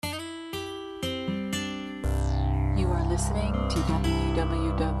listening to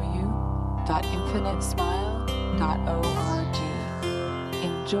www.infinitesmile.org.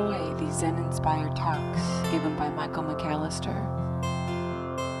 Enjoy these Zen-inspired talks given by Michael McAllister.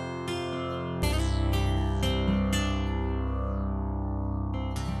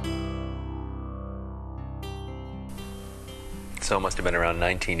 So it must have been around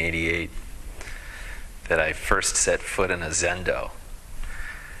 1988 that I first set foot in a Zendo.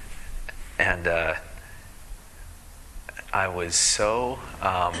 And I was so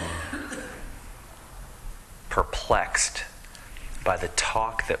perplexed by the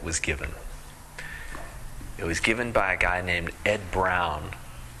talk that was given. It was given by a guy named Ed Brown.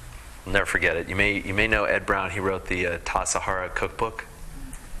 I'll never forget it. You may know Ed Brown. He wrote the Tassajara cookbook.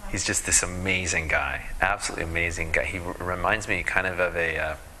 He's just this amazing guy, absolutely amazing guy. He reminds me kind of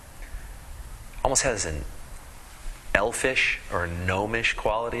a, almost has an elfish or gnomish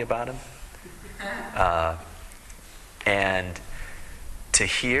quality about him. And to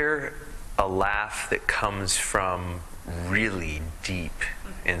hear a laugh that comes from really deep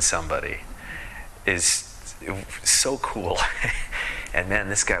in somebody is so cool. And man,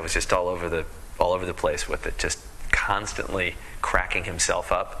 this guy was just all over the place with it, just constantly cracking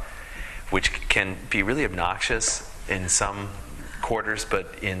himself up, which can be really obnoxious in some quarters,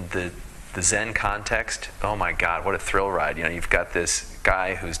 but in the Zen context, oh my God, what a thrill ride. You know, you've got this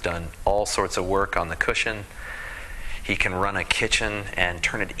guy who's done all sorts of work on the cushion. He can run a kitchen and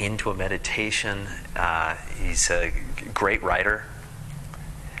turn it into a meditation. He's a great writer,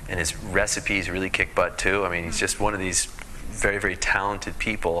 and his recipes really kick butt too. I mean, he's just one of these very, very talented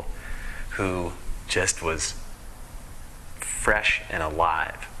people who just was fresh and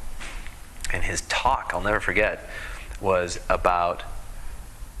alive. And his talk, I'll never forget, was about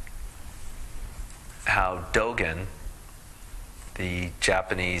how Dogen, the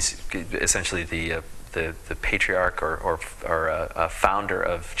Japanese, essentially the patriarch or founder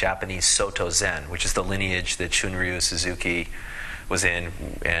of Japanese Soto Zen, which is the lineage that Shunryu Suzuki was in,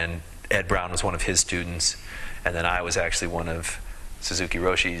 and Ed Brown was one of his students, and then I was actually one of Suzuki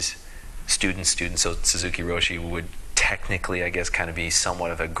Roshi's students, so Suzuki Roshi would technically, I guess, kind of be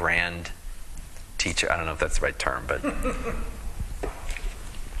somewhat of a grand teacher. I don't know if that's the right term, but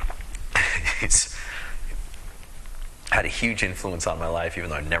he's had a huge influence on my life, even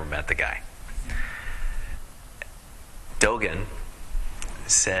though I've never met the guy. Dogen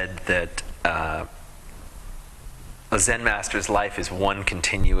said that a Zen master's life is one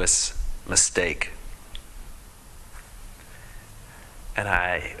continuous mistake. And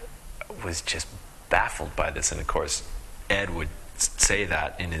I was just baffled by this. And of course, Ed would say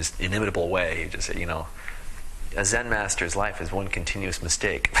that in his inimitable way. He'd just say, you know, a Zen master's life is one continuous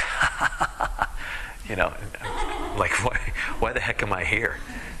mistake. You know, like, why the heck am I here?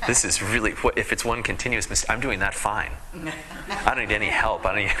 This is really, if it's one continuous mistake, I'm doing that fine. I don't need any help.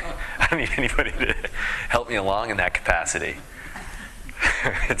 I don't need anybody to help me along in that capacity.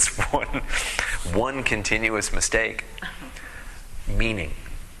 It's one continuous mistake, meaning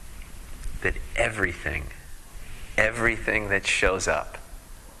that everything that shows up,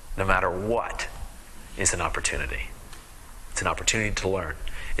 no matter what, is an opportunity. It's an opportunity to learn.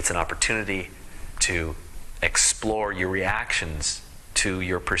 It's an opportunity to explore your reactions to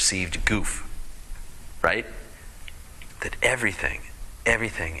your perceived goof, right? That everything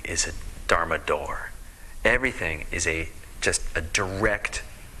is a Dharma door. Everything is just a direct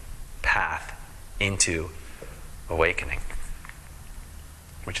path into awakening,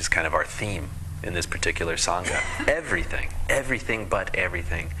 which is kind of our theme in this particular Sangha. Everything but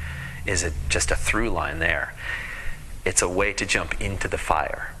everything is just a through line there. It's a way to jump into the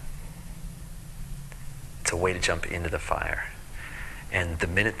fire. It's a way to jump into the fire. And the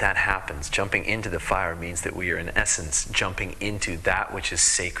minute that happens, jumping into the fire means that we are in essence jumping into that which is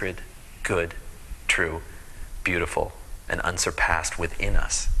sacred, good, true, beautiful, and unsurpassed within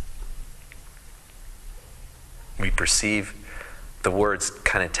us. We perceive the words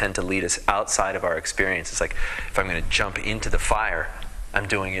kind of tend to lead us outside of our experience. It's like, if I'm going to jump into the fire, I'm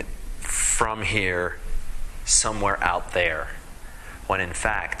doing it from here, somewhere out there. When in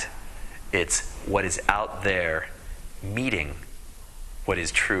fact, it's what is out there meeting what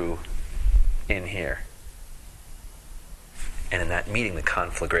is true in here. And in that meeting, the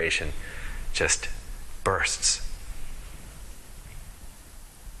conflagration just bursts.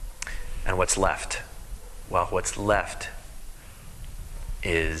 And what's left? Well, what's left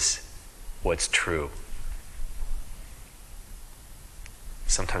is what's true.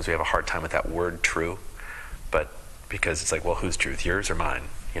 Sometimes we have a hard time with that word true, but because it's like, well, whose truth? Yours or mine?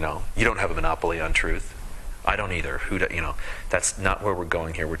 You know, you don't have a monopoly on truth. I don't either. That's not where we're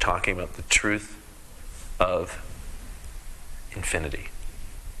going here. We're talking about the truth of infinity.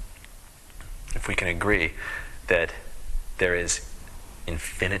 If we can agree that there is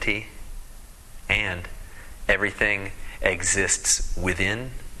infinity and everything exists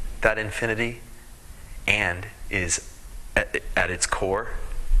within that infinity and is at its core,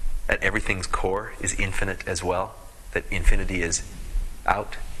 at everything's core, is infinite as well, that infinity is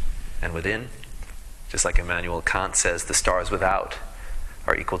out and within, just like Immanuel Kant says the stars without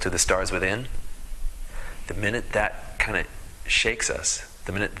are equal to the stars within. The minute that kind of shakes us,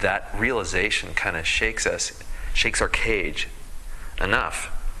 the minute that realization kind of shakes us, shakes our cage enough,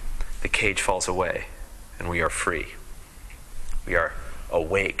 the cage falls away and we are free. We are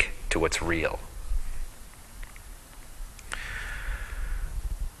awake to what's real.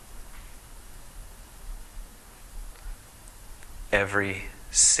 Every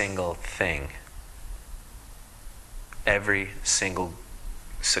single thing, every single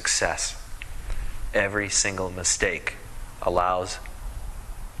success, every single mistake allows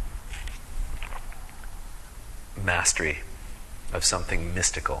mastery of something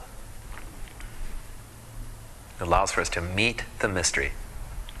mystical. It allows for us to meet the mystery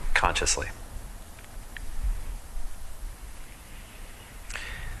consciously.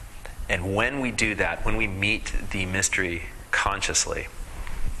 And when we do that, when we meet the mystery consciously,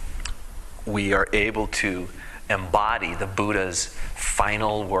 we are able to embody the Buddha's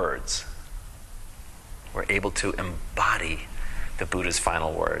final words. We're able to embody the Buddha's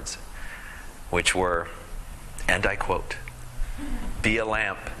final words, which were, and I quote, "Be a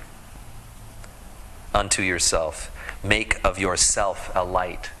lamp unto yourself. Make of yourself a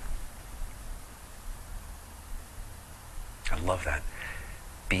light." I love that.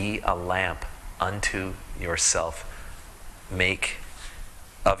 Be a lamp unto yourself. Make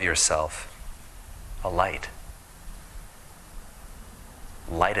of yourself a light.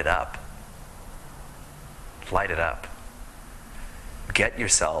 Light it up. Light it up. Get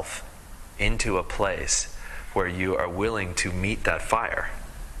yourself into a place where you are willing to meet that fire.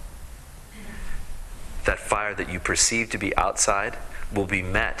 That fire that you perceive to be outside will be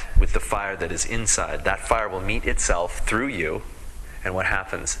met with the fire that is inside. That fire will meet itself through you, and what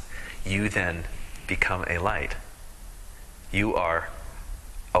happens? You then become a light. You are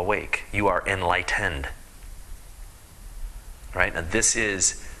awake. You are enlightened. Right? And this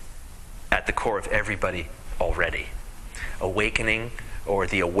is at the core of everybody already. Awakening, or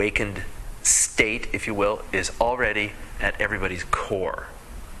the awakened state, if you will, is already at everybody's core.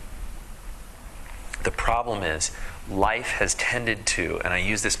 The problem is, life has tended to, and I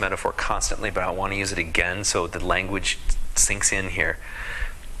use this metaphor constantly, but I want to use it again so the language sinks in here.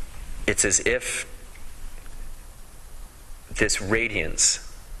 It's as if this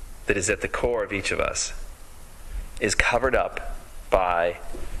radiance that is at the core of each of us is covered up by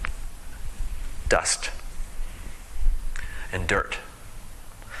dust and dirt,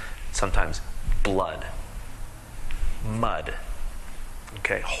 sometimes blood, mud.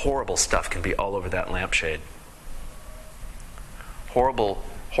 Okay, horrible stuff can be all over that lampshade. Horrible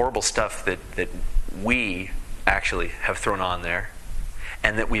stuff that we actually have thrown on there,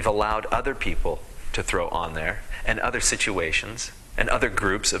 and that we've allowed other people to throw on there, and other situations, and other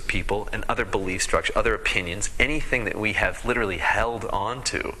groups of people, and other belief structures, other opinions, anything that we have literally held on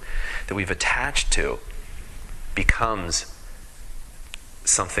to, that we've attached to, becomes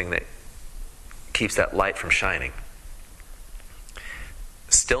something that keeps that light from shining.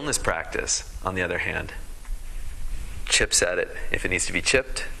 Stillness practice, on the other hand, chips at it if it needs to be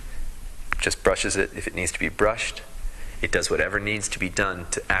chipped, just brushes it if it needs to be brushed. It does whatever needs to be done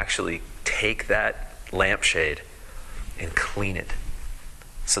to actually take that lampshade and clean it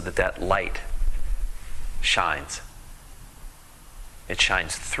so that that light shines. It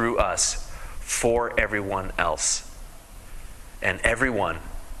shines through us for everyone else. And everyone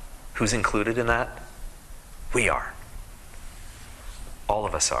who's included in that, we are. All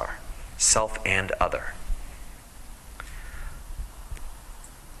of us are, self and other.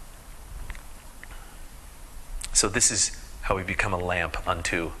 So this is how we become a lamp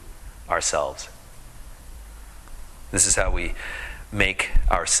unto ourselves. This is how we make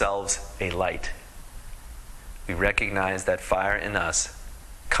ourselves a light. We recognize that fire in us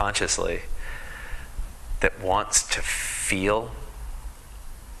consciously that wants to feel,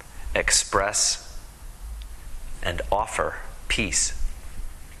 express, and offer peace.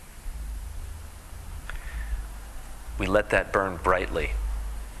 We let that burn brightly.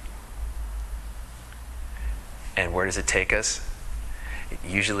 And where does it take us? It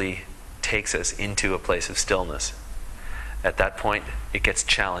usually takes us into a place of stillness. At that point, it gets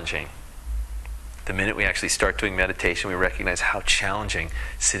challenging. The minute we actually start doing meditation, we recognize how challenging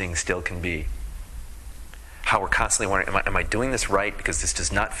sitting still can be. How we're constantly wondering, am I doing this right? Because this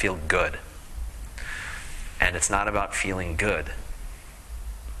does not feel good. And it's not about feeling good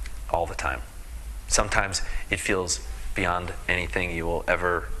all the time. Sometimes it feels beyond anything you will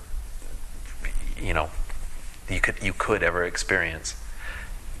ever, you could ever experience.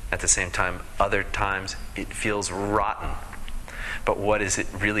 At the same time, other times it feels rotten. But what does it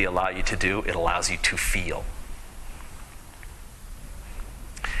really allow you to do? It allows you to feel.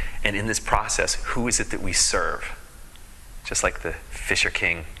 And in this process, who is it that we serve? Just like the Fisher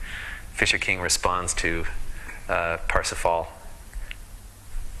King responds to Parsifal.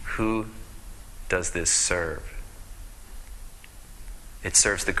 Who does this serve? It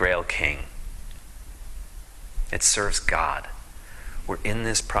serves the Grail King. It serves God. We're in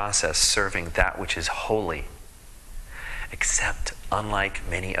this process serving that which is holy. Except, unlike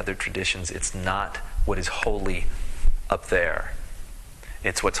many other traditions, it's not what is holy up there.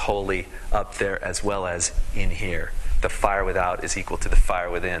 It's what's holy up there as well as in here. The fire without is equal to the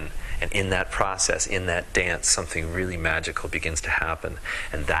fire within. And in that process, in that dance, something really magical begins to happen.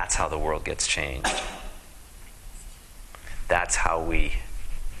 And that's how the world gets changed. That's how we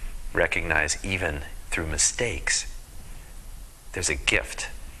recognize, even through mistakes, there's a gift.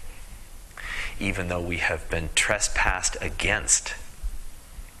 Even though we have been trespassed against,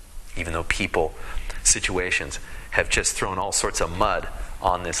 even though people, situations, have just thrown all sorts of mud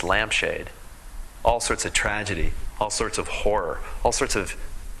on this lampshade, all sorts of tragedy, all sorts of horror, all sorts of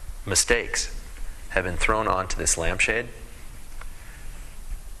mistakes have been thrown onto this lampshade,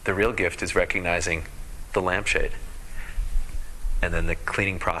 the real gift is recognizing the lampshade. And then the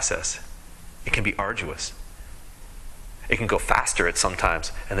cleaning process. It can be arduous. It can go faster at some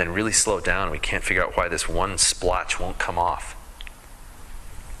times and then really slow down. We can't figure out why this one splotch won't come off.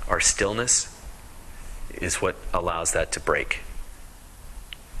 Our stillness is what allows that to break.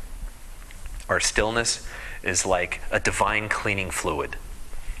 Our stillness is like a divine cleaning fluid.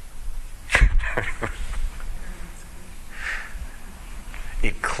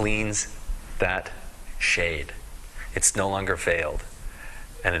 It cleans that shade. It's no longer veiled.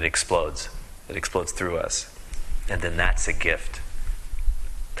 And it explodes. It explodes through us. And then that's a gift.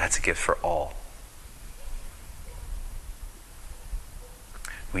 That's a gift for all.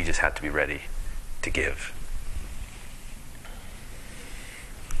 We just have to be ready to give.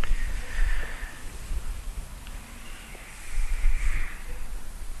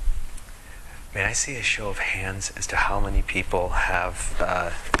 May I see a show of hands as to how many people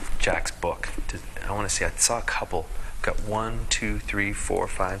have Jack's book? I want to see. I saw a couple. I've got 1, 2, 3, 4,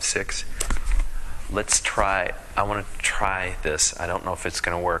 5, 6. Let's try. I want to try this. I don't know if it's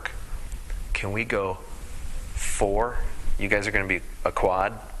going to work. Can we go 4? You guys are going to be a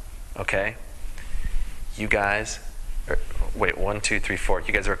quad, okay? You guys, wait, 1, 2, 3, 4.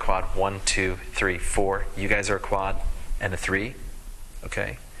 You guys are a quad. 1, 2, 3, 4. You guys are a quad and a 3,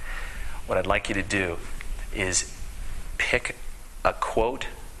 okay? What I'd like you to do is pick a quote,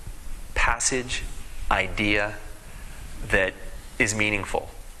 passage, idea that is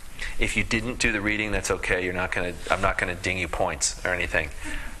meaningful. If you didn't do the reading, that's okay. I'm not going to ding you points or anything.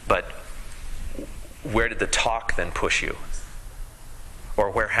 But where did the talk then push you?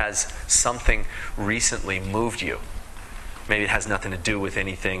 Or where has something recently moved you? Maybe it has nothing to do with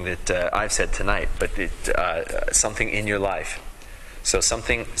anything that I've said tonight, but something in your life. So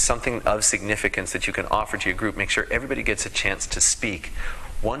something of significance that you can offer to your group. Make sure everybody gets a chance to speak.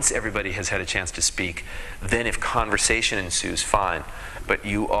 Once everybody has had a chance to speak, then if conversation ensues, fine. But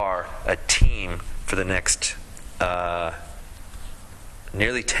you are a team for the next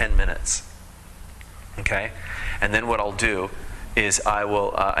nearly 10 minutes. Okay? And then what I'll do is I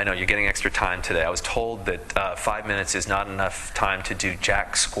know you're getting extra time today. I was told that 5 minutes is not enough time to do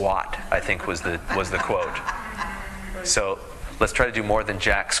Jack squat, I think was the quote. So let's try to do more than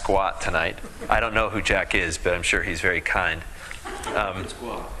Jack squat tonight. I don't know who Jack is, but I'm sure he's very kind.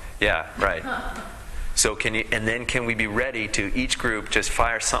 Yeah, right. So can we be ready to each group just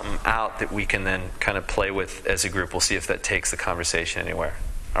fire something out that we can then kind of play with as a group? We'll see if that takes the conversation anywhere.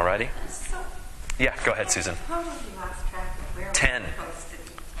 Alrighty? Yeah, go ahead, Susan. 10.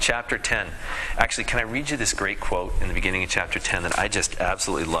 Chapter 10. Actually, can I read you this great quote in the beginning of chapter 10 that I just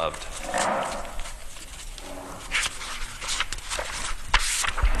absolutely loved?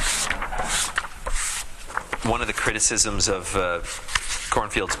 One of the criticisms of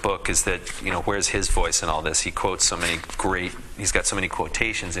Cornfield's book is that, where's his voice in all this? He quotes he's got so many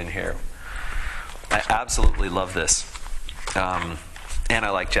quotations in here. I absolutely love this. And I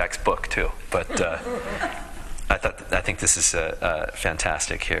like Jack's book too, but I think this is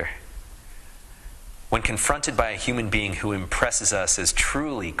fantastic here. When confronted by a human being who impresses us as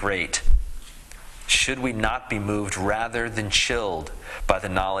truly great, should we not be moved rather than chilled by the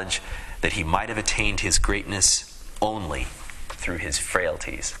knowledge that he might have attained his greatness only through his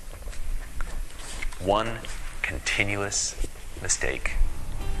frailties? One continuous mistake.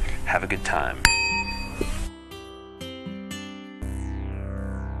 Have a good time.